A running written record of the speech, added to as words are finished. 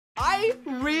I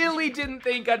really didn't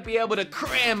think I'd be able to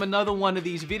cram another one of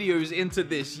these videos into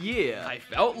this year. I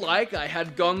felt like I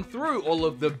had gone through all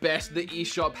of the best the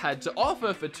eShop had to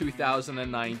offer for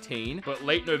 2019, but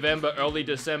late November, early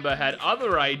December had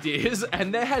other ideas,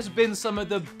 and there has been some of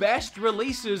the best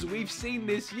releases we've seen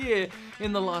this year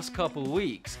in the last couple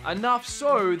weeks. Enough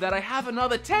so that I have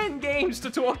another 10 games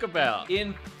to talk about.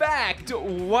 In fact,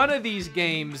 one of these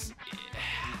games,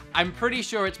 I'm pretty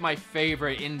sure it's my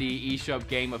favorite indie eShop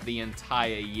game of the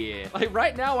entire year. Like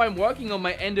right now, I'm working on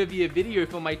my end of year video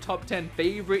for my top 10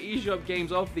 favorite eShop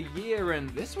games of the year, and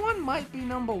this one might be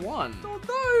number one.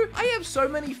 Although I have so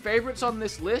many favorites on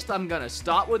this list, I'm gonna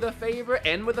start with a favorite,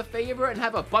 end with a favorite, and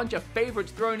have a bunch of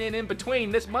favorites thrown in between.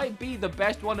 This might be the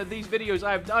best one of these videos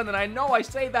I've done, and I know I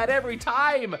say that every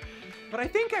time, but I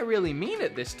think I really mean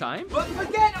it this time. But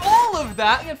forget all of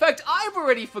that. In fact, I've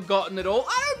already forgotten it all.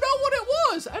 I don't know what it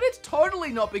was. And it's totally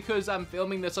not because I'm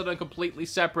filming this on a completely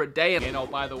separate day. And oh,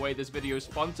 by the way, this video is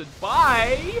sponsored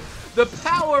by the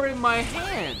power in my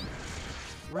hand.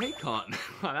 Raycon.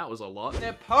 That was a lot.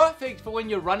 They're perfect for when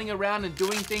you're running around and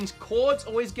doing things. Cords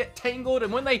always get tangled,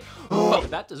 and when they... Oh,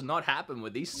 that does not happen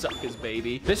with these suckers,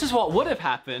 baby. This is what would have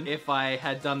happened if I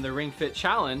had done the Ring Fit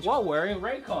Challenge while wearing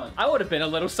Raycon. I would have been a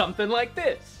little something like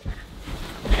this.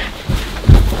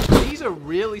 These are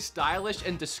really stylish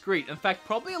and discreet. In fact,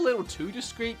 probably a little too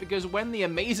discreet, because when the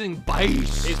amazing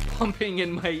bass is pumping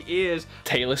in my ears,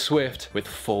 Taylor Swift with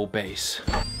full bass.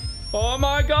 Oh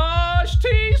my gosh,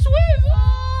 T-Swizzle!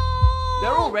 They're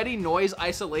already noise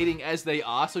isolating as they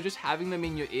are, so just having them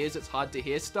in your ears, it's hard to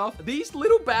hear stuff. These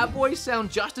little bad boys sound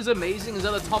just as amazing as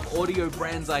other top audio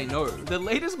brands I know. The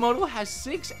latest model has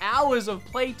 6 hours of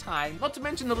playtime, not to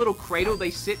mention the little cradle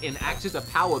they sit in acts as a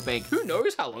power bank. Who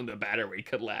knows how long the battery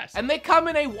could last? And they come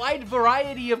in a wide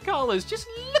variety of colors. Just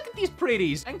look at these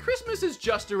pretties. And Christmas is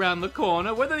just around the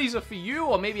corner. Whether these are for you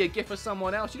or maybe a gift for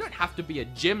someone else, you don't have to be a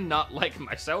gym nut like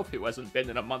myself who hasn't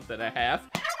been in a month and a half.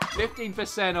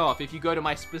 15% off if you go to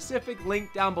my specific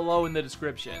link down below in the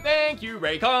description. Thank you,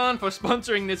 Raycon, for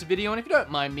sponsoring this video. And if you don't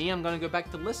mind me, I'm gonna go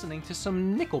back to listening to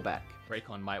some Nickelback.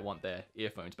 Raycon might want their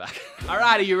earphones back. All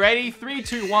right, are you ready? 3,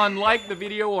 2, 1, like the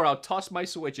video or I'll toss my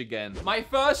Switch again. My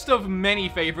first of many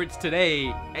favorites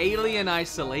today, Alien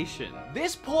Isolation.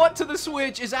 This port to the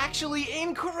Switch is actually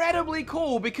incredibly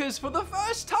cool because for the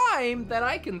first time that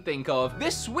I can think of,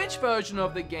 this Switch version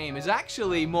of the game is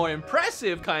actually more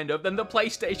impressive, kind of, than the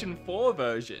PlayStation 4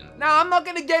 version. Now, I'm not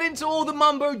gonna get into all the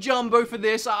mumbo jumbo for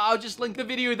this. I'll just link the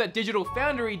video that Digital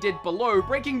Foundry did below,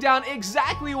 breaking down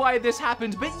exactly why this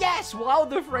happened. But yes, while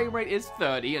the frame rate is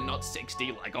 30 and not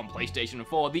 60 like on PlayStation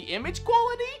 4, the image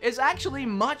quality is actually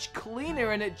much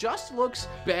cleaner and it just looks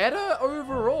better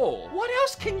overall. What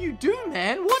else can you do,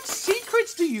 man? What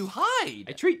secrets do you hide?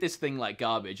 I treat this thing like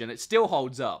garbage and it still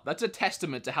holds up. That's a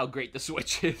testament to how great the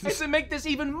Switch is. And to make this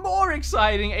even more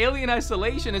exciting, Alien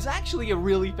Isolation is actually a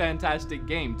really fantastic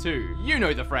game too. You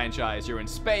know the franchise. You're in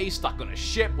space, stuck on a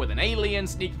ship with an alien,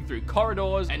 sneaking through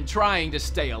corridors and trying to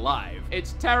stay alive.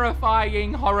 It's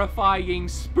terrifying, horrifying,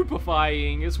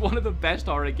 spoopifying. It's one of the best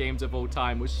horror games of all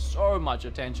time with so much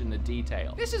attention to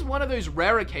detail. This is one of those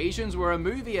rare occasions where a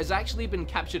movie has actually been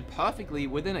captured perfectly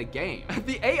within a game.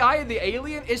 The AI of the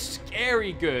alien is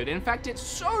scary good. In fact, it's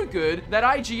so good that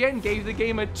IGN gave the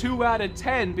game a 2 out of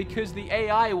 10 because the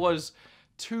AI was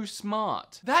too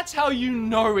smart. That's how you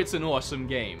know it's an awesome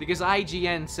game, because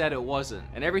IGN said it wasn't,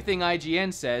 and everything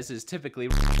IGN says is typically.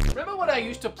 Remember when I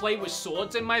used to play with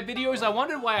swords in my videos? I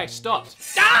wondered why I stopped.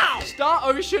 Ow! Star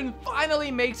Ocean finally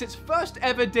makes its first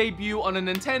ever debut on a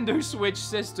Nintendo Switch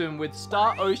system with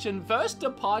Star Ocean First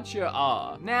Departure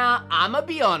R. Now, I'ma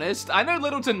be honest, I know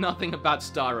little to nothing about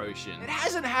Star Ocean. It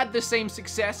hasn't had the same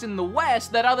success in the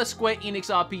West that other Square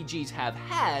Enix RPGs have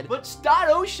had, but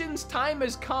Star Ocean's time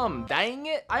has come, dang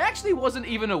it. I actually wasn't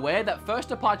even aware that First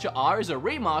Departure R is a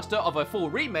remaster of a full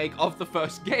remake of the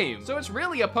first game, so it's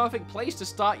really a perfect place to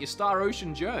start your Star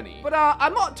Ocean journey. But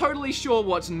I'm not totally sure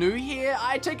what's new here.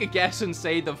 I take a guess and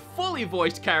say the fully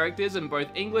voiced characters in both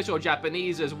English or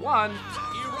Japanese is one,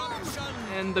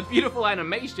 and the beautiful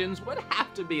animations would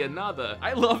have to be another.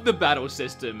 I love the battle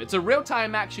system. It's a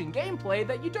real-time action gameplay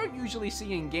that you don't usually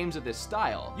see in games of this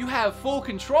style. You have full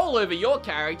control over your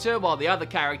character while the other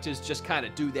characters just kind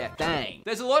of do their thing.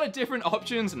 There's a lot of different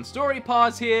options and story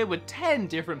paths here with 10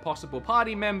 different possible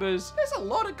party members. There's a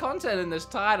lot of content in this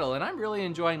title and I'm really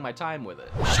enjoying my time with it.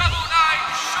 Shovel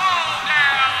Knight Showdown!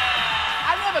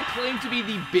 I never claimed to be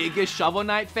the biggest Shovel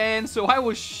Knight fan, so I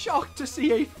was shocked to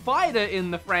see a fighter in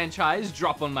the franchise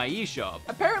drop on my eShop.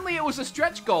 Apparently it was a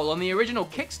stretch goal on the original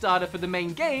Kickstarter for the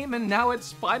main game, and now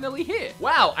it's finally here.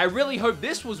 Wow, I really hope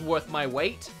this was worth my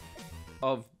weight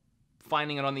of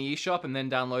finding it on the eShop and then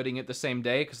downloading it the same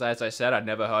day, because as I said, I'd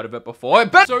never heard of it before.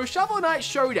 But so Shovel Knight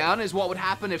Showdown is what would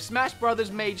happen if Smash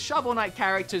Brothers made Shovel Knight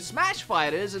characters Smash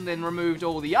Fighters and then removed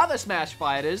all the other Smash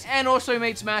Fighters and also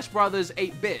made Smash Brothers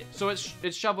 8-bit. So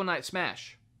it's Shovel Knight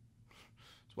Smash.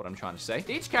 That's what I'm trying to say.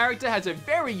 Each character has a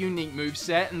very unique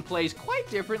moveset and plays quite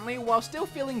differently while still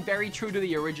feeling very true to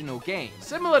the original game.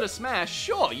 Similar to Smash,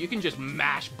 sure, you can just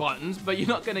mash buttons, but you're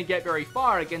not going to get very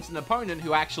far against an opponent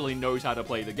who actually knows how to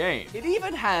play the game. It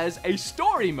even has a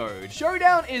story mode.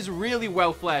 Showdown is really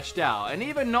well fleshed out, and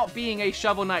even not being a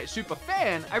Shovel Knight super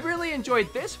fan, I really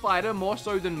enjoyed this fighter more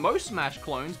so than most Smash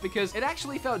clones because it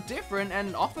actually felt different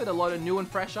and offered a lot of new and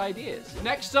fresh ideas.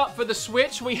 Next up for the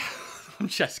Switch, we I'm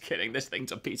just kidding, this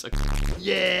thing's a piece of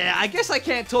yeah, I guess I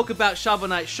can't talk about Shovel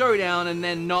Knight Showdown and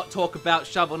then not talk about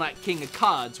Shovel Knight King of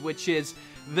Cards, which is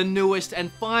the newest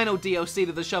and final DLC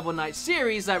to the Shovel Knight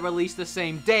series that released the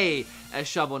same day as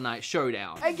Shovel Knight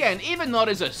Showdown. Again, even not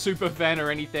as a super fan or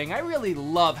anything, I really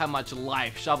love how much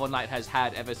life Shovel Knight has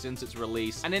had ever since its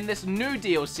release. And in this new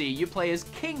DLC, you play as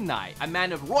King Knight, a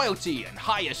man of royalty and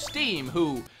high esteem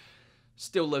who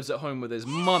still lives at home with his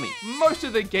mummy. Most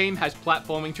of the game has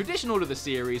platforming traditional to the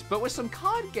series, but with some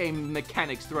card game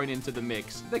mechanics thrown into the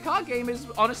mix. The card game is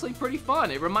honestly pretty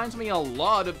fun. It reminds me a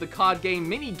lot of the card game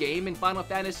mini-game in Final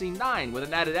Fantasy IX, with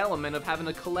an added element of having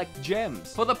to collect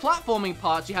gems. For the platforming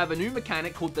parts, you have a new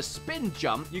mechanic called the spin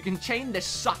jump. You can chain this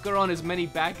sucker on as many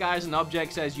bad guys and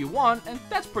objects as you want, and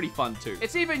that's pretty fun too.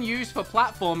 It's even used for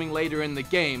platforming later in the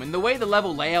game, and the way the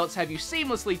level layouts have you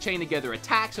seamlessly chain together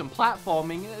attacks and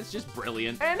platforming is just brilliant.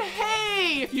 And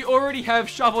hey, if you already have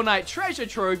Shovel Knight Treasure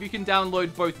Trove, you can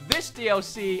download both this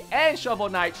DLC and Shovel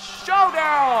Knight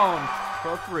Showdown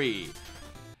for free.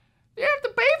 You have to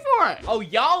pay for it. Oh,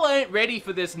 y'all ain't ready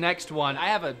for this next one. I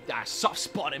have a soft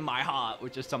spot in my heart,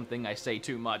 which is something I say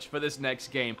too much for this next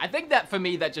game. I think that for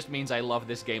me, that just means I love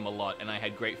this game a lot and I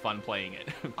had great fun playing it.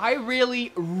 I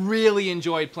really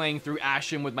enjoyed playing through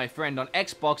Ashen with my friend on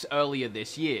Xbox earlier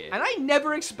this year. And I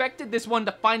never expected this one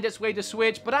to find its way to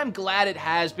Switch, but I'm glad it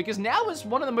has because now it's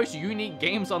one of the most unique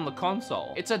games on the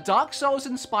console. It's a Dark Souls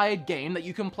inspired game that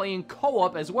you can play in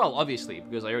co-op as well, obviously,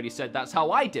 because I already said that's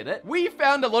how I did it. We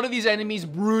found a lot of these enemies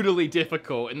brutally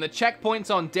difficult, and the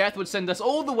checkpoints on death would send us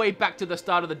all the way back to the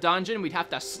start of the dungeon. We'd have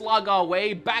to slug our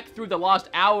way back through the last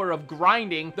hour of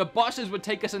grinding. The bosses would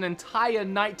take us an entire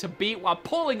night to beat while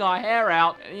pulling our hair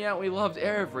out, and yet we loved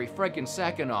every freaking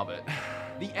second of it.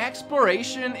 The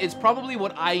exploration is probably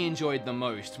what I enjoyed the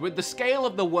most, with the scale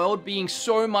of the world being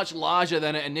so much larger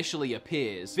than it initially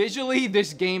appears. Visually,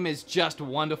 this game is just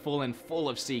wonderful and full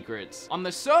of secrets. On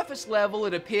the surface level,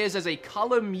 it appears as a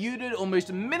color-muted,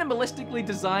 almost minimalistically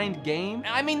designed game.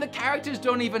 I mean, the characters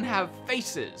don't even have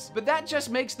faces, but that just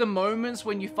makes the moments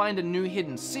when you find a new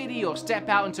hidden city or step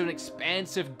out into an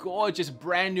expansive, gorgeous,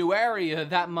 brand new area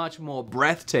that much more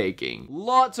breathtaking.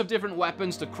 Lots of different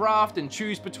weapons to craft and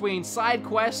choose between, side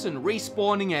quests and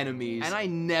respawning enemies, and I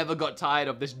never got tired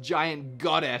of this giant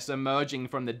goddess emerging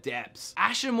from the depths.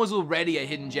 Ashen was already a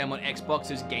hidden gem on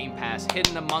Xbox's Game Pass,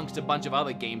 hidden amongst a bunch of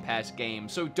other Game Pass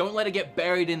games, so don't let it get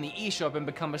buried in the eShop and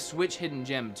become a Switch hidden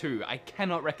gem too. I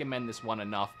cannot recommend this one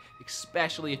enough,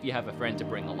 especially if you have a friend to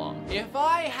bring along. If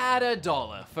I had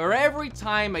 $1 for every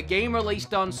time a game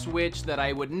released on Switch that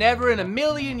I would never in a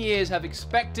million years have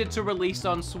expected to release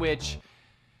on Switch,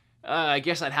 I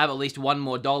guess I'd have at least $1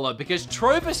 more because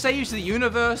Trover Saves the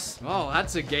Universe, oh,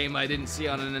 that's a game I didn't see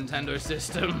on a Nintendo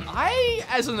system. I,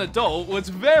 as an adult, was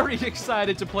very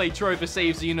excited to play Trover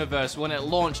Saves the Universe when it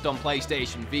launched on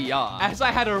PlayStation VR, as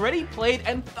I had already played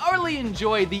and thoroughly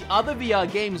enjoyed the other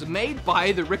VR games made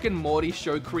by the Rick and Morty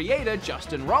show creator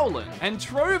Justin Roiland. And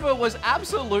Trover was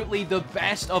absolutely the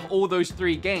best of all those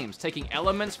three games, taking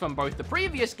elements from both the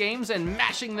previous games and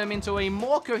mashing them into a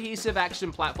more cohesive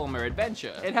action platformer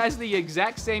adventure. It has the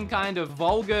exact same kind of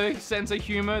vulgar sense of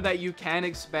humor that you can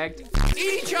expect.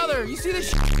 Eat each other, you see this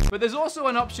shit? But there's also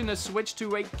an option to switch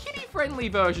to a kiddie-friendly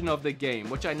version of the game,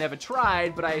 which I never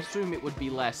tried, but I assume it would be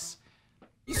less.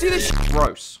 You see this shit?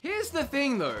 Gross. Here's the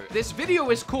thing though, this video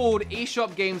is called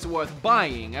eShop Games Worth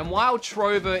Buying, and while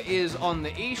Trover is on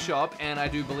the eShop, and I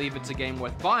do believe it's a game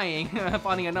worth buying,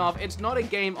 funny enough, it's not a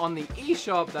game on the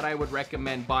eShop that I would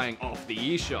recommend buying off the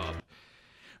eShop.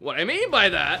 What I mean by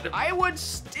that, I would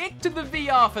stick to the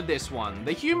VR for this one.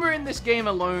 The humor in this game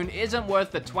alone isn't worth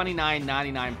the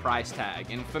 $29.99 price tag.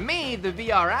 And for me, the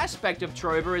VR aspect of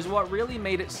Trover is what really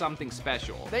made it something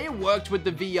special. They worked with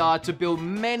the VR to build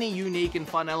many unique and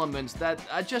fun elements that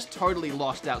are just totally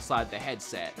lost outside the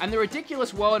headset. And the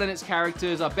ridiculous world and its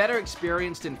characters are better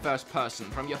experienced in first person,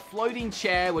 from your floating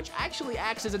chair, which actually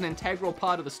acts as an integral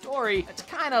part of the story, it's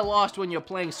kinda lost when you're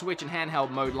playing Switch in handheld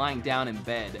mode lying down in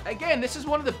bed. Again, this is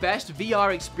one of the best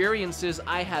VR experiences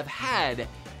I have had,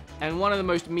 and one of the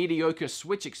most mediocre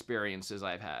Switch experiences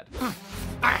I've had.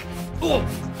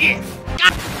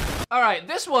 Alright,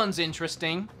 this one's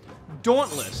interesting.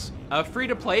 Dauntless, a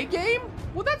free-to-play game?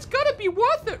 Well, that's gotta be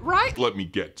worth it, right? Let me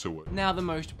get to it. Now, the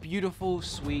most beautiful,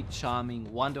 sweet,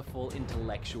 charming, wonderful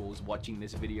intellectuals watching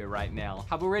this video right now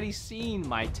have already seen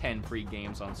my 10 free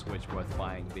games on Switch worth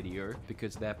buying video,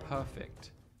 because they're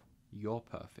perfect. You're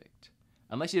perfect.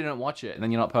 Unless you didn't watch it, and then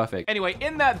you're not perfect. Anyway,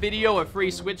 in that video of free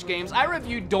Switch games, I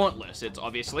reviewed Dauntless. It's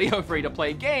obviously a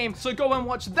free-to-play game, so go and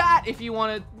watch that if you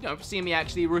want to, see me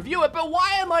actually review it. But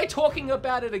why am I talking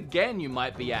about it again, you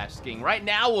might be asking, right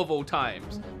now of all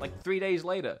times, like 3 days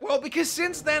later? Well, because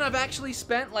since then, I've actually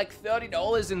spent like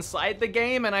 $30 inside the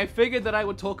game, and I figured that I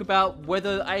would talk about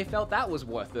whether I felt that was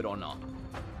worth it or not.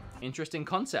 Interesting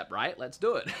concept, right? Let's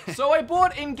do it. So I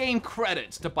bought in-game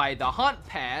credits to buy the Hunt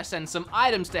Pass and some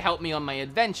items to help me on my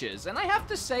adventures, and I have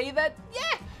to say that,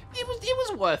 yeah, it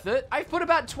was worth it. I've put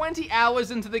about 20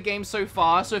 hours into the game so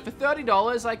far, so for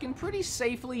 $30, I can pretty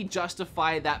safely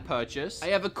justify that purchase. I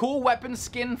have a cool weapon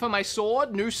skin for my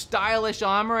sword, new stylish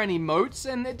armor and emotes,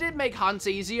 and it did make hunts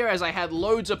easier as I had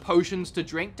loads of potions to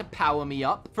drink to power me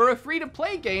up. For a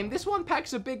free-to-play game, this one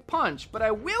packs a big punch, but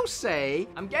I will say,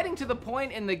 I'm getting to the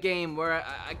point in the game where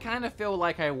I kind of feel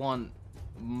like I want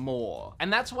more.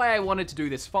 And that's why I wanted to do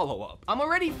this follow-up. I'm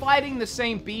already fighting the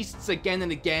same beasts again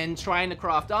and again, trying to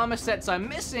craft armor sets I'm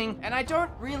missing, and I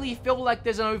don't really feel like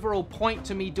there's an overall point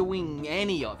to me doing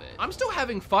any of it. I'm still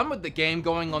having fun with the game,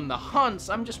 going on the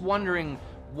hunts. I'm just wondering,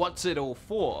 what's it all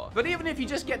for? But even if you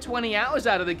just get 20 hours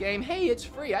out of the game, hey, it's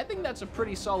free. I think that's a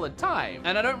pretty solid time.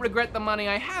 And I don't regret the money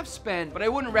I have spent, but I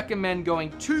wouldn't recommend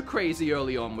going too crazy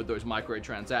early on with those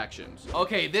microtransactions.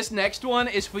 Okay, this next one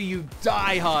is for you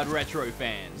die-hard retro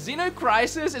fans.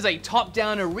 Xenocrisis is a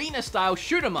top-down arena-style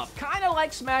shoot-'em-up, kinda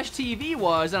like Smash TV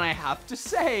was, and I have to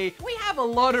say, we have a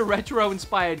lot of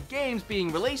retro-inspired games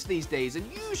being released these days,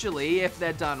 and usually, if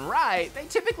they're done right, they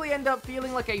typically end up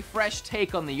feeling like a fresh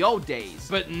take on the old days.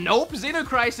 But nope,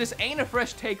 Xenocrisis ain't a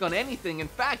fresh take on anything. In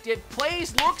fact, it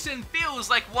plays, looks, and feels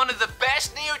like one of the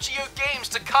best Neo Geo games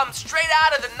to come straight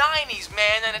out of the 90s,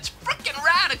 man, and it's freaking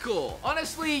radical.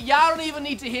 Honestly, y'all don't even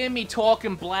need to hear me talk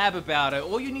and blab about it.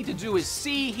 All you need to do is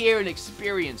see, hear, and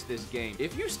experience this game.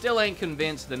 If you still ain't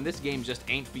convinced, then this game just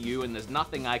ain't for you, and there's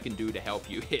nothing I can do to help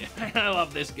you here. I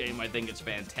love this game. I think it's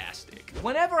fantastic.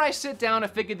 Whenever I sit down to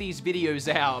figure these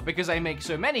videos out, because I make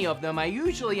so many of them, I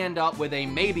usually end up with a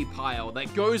maybe pile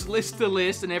that goes list to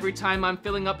list, and every time I'm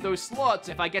filling up those slots,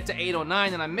 if I get to 8 or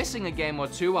 9 and I'm missing a game or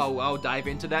two, I'll dive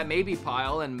into that maybe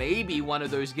pile, and maybe one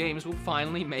of those games will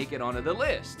finally make it onto the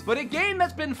list. But a game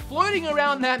that's been floating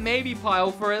around that maybe pile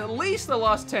for at least the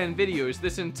last 10 videos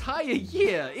this entire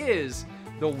year is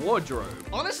The Wardrobe.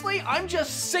 Honestly, I'm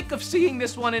just sick of seeing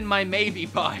this one in my maybe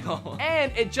pile.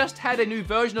 And it just had a new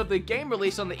version of the game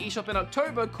release on the eShop in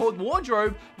October called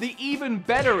Wardrobe, the Even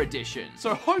Better Edition.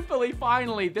 So hopefully,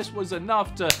 finally, this was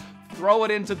enough to throw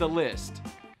it into the list.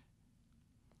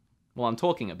 Well, I'm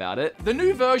talking about it. The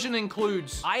new version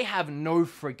includes, I have no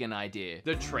friggin' idea.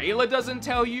 The trailer doesn't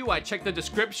tell you. I checked the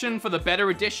description for the better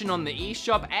edition on the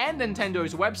eShop and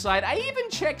Nintendo's website. I even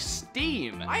checked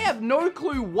Steam. I have no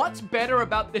clue what's better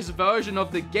about this version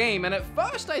of the game, and at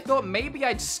first I thought maybe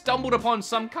I'd stumbled upon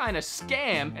some kind of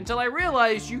scam until I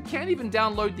realized you can't even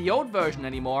download the old version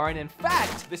anymore, and in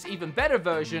fact, this even better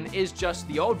version is just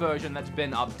the old version that's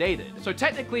been updated. So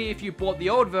technically, if you bought the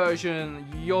old version,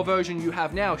 your version you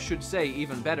have now should say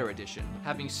Even Better Edition.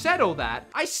 Having said all that,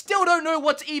 I still don't know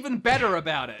what's even better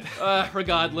about it.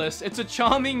 Regardless, it's a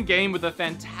charming game with a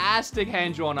fantastic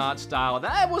hand-drawn art style.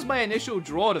 That was my initial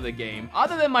draw to the game,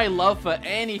 other than my love for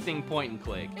anything point and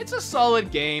click. It's a solid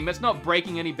game, it's not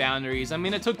breaking any boundaries. I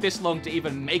mean, it took this long to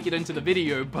even make it into the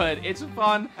video, but it's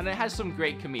fun, and it has some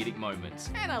great comedic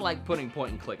moments. And I like putting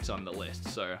point and clicks on the list,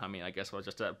 so, I mean, I guess we're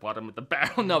just at bottom of the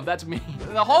barrel. No, that's me.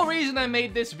 The whole reason I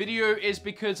made this video is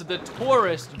because the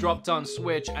Toursyt dropped on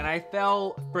Switch, and I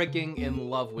fell freaking in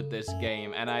love with this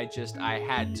game, and I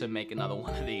had to make another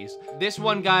one of these. This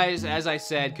one, guys, as I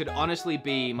said, could honestly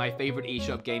be my favorite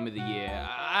eShop game of the year.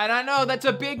 And I know that's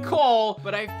a big call,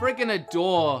 but I freaking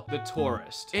adore the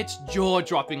Tourist. It's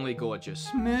jaw-droppingly gorgeous,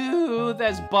 smooth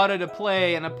as butter to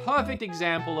play, and a perfect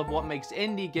example of what makes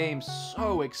indie games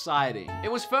so exciting. It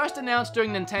was first announced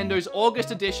during Nintendo's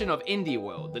August edition of Indie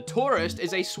World. The Tourist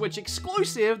is a Switch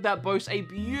exclusive that boasts a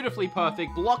beautifully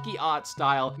perfect blocky art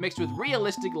style mixed with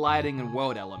realistic lighting and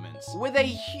world elements. With a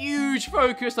huge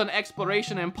focus on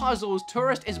exploration and puzzles,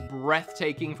 Tourist is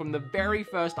breathtaking from the very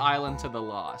first island to the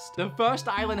last. The first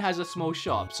island has a small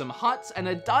shop, some huts, and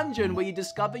a dungeon where you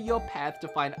discover your path to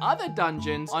find other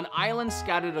dungeons on islands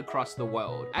scattered across the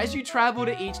world. As you travel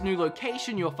to each new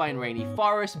location, you'll find rainy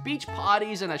forests, beach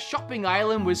parties, and a shopping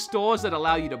island with stores that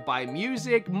allow you to buy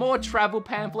music, more travel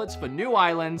pamphlets for new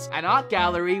islands, an art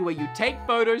gallery where you take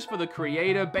photos for the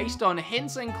creator based on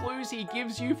hints and clues he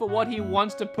gives you for what he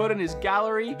wants to put in his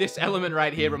gallery. This element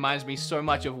right here reminds me so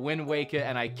much of Wind Waker,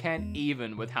 and I can't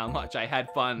even with how much I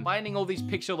had fun finding all these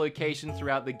picture locations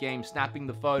throughout the game, snapping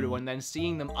the photo, and then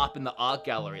seeing them up in the art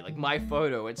gallery, like my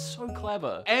photo. It's so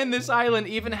clever. And this island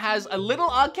even has a little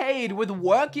arcade with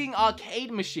working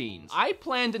arcade machines. I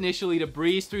planned initially to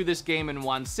breeze through this game in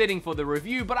one sitting for the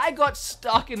review, but I got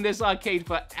stuck in this arcade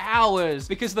for hours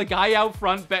because the guy out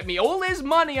front bet me all his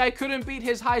money I couldn't beat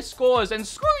his high scores, and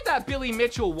screw that Billy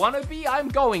Mitchell wannabe, I'm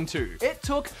going to. It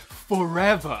took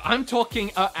forever. I'm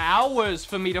talking hours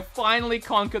for me to finally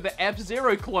conquer the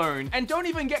F-Zero clone. And don't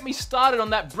even get me started on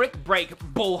that brick break,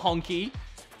 bull honky.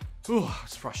 Ooh,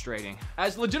 it's frustrating.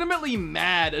 As legitimately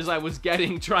mad as I was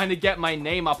getting trying to get my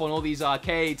name up on all these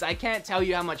arcades, I can't tell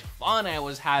you how much fun I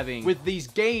was having with these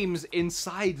games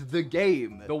inside the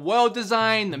game. The world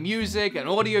design, the music and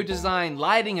audio design,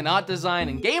 lighting and art design,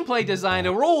 and gameplay design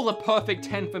are all the perfect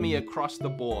 10 for me across the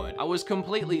board. I was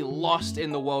completely lost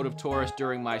in the world of Tourist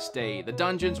during my stay. The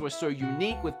dungeons were so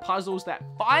unique with puzzles that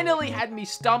finally had me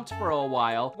stumped for a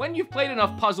while. When you've played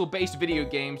enough puzzle-based video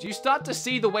games, you start to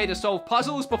see the way to solve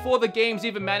puzzles before the games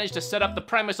even manage to set up the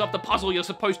premise of the puzzle you're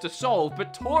supposed to solve,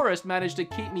 but Tourist managed to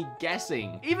keep me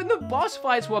guessing. Even the boss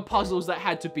fights were puzzles that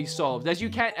had to be solved, as you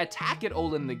can't attack it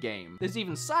all in the game. There's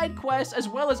even side quests, as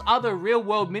well as other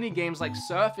real-world mini-games like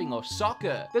surfing or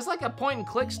soccer. There's like a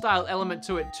point-and-click style element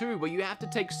to it too, where you have to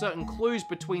take certain clues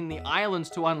between the islands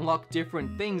to unlock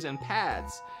different things and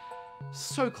paths.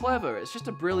 So clever. It's just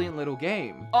a brilliant little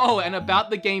game. Oh, and about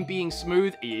the game being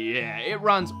smooth, yeah, it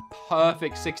runs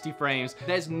perfect 60 frames.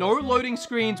 There's no loading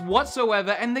screens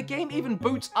whatsoever, and the game even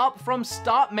boots up from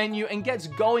start menu and gets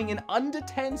going in under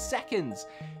 10 seconds.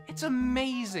 It's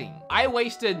amazing. I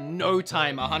wasted no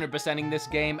time 100%ing this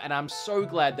game, and I'm so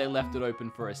glad they left it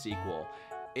open for a sequel.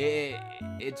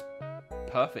 It's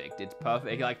perfect. It's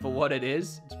perfect. Like, for what it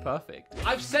is, it's perfect.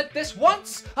 I've said this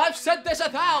once, I've said this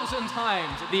 1,000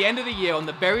 times. At the end of the year, on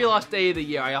the very last day of the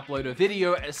year, I upload a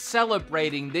video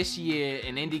celebrating this year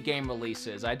in indie game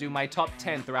releases. I do my top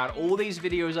 10 throughout all these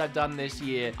videos I've done this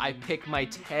year. I pick my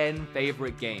 10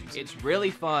 favorite games. It's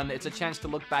really fun. It's a chance to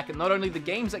look back at not only the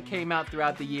games that came out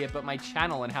throughout the year, but my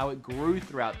channel and how it grew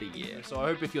throughout the year. So I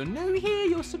hope if you're new here,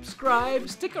 you'll subscribe,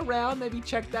 stick around, maybe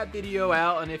check that video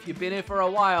out. And if you've been here for a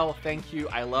while, thank you.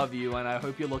 I love you, and I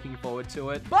hope you're looking forward to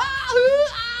it.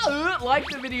 Like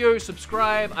the video,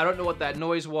 subscribe. I don't know what that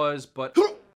noise was, but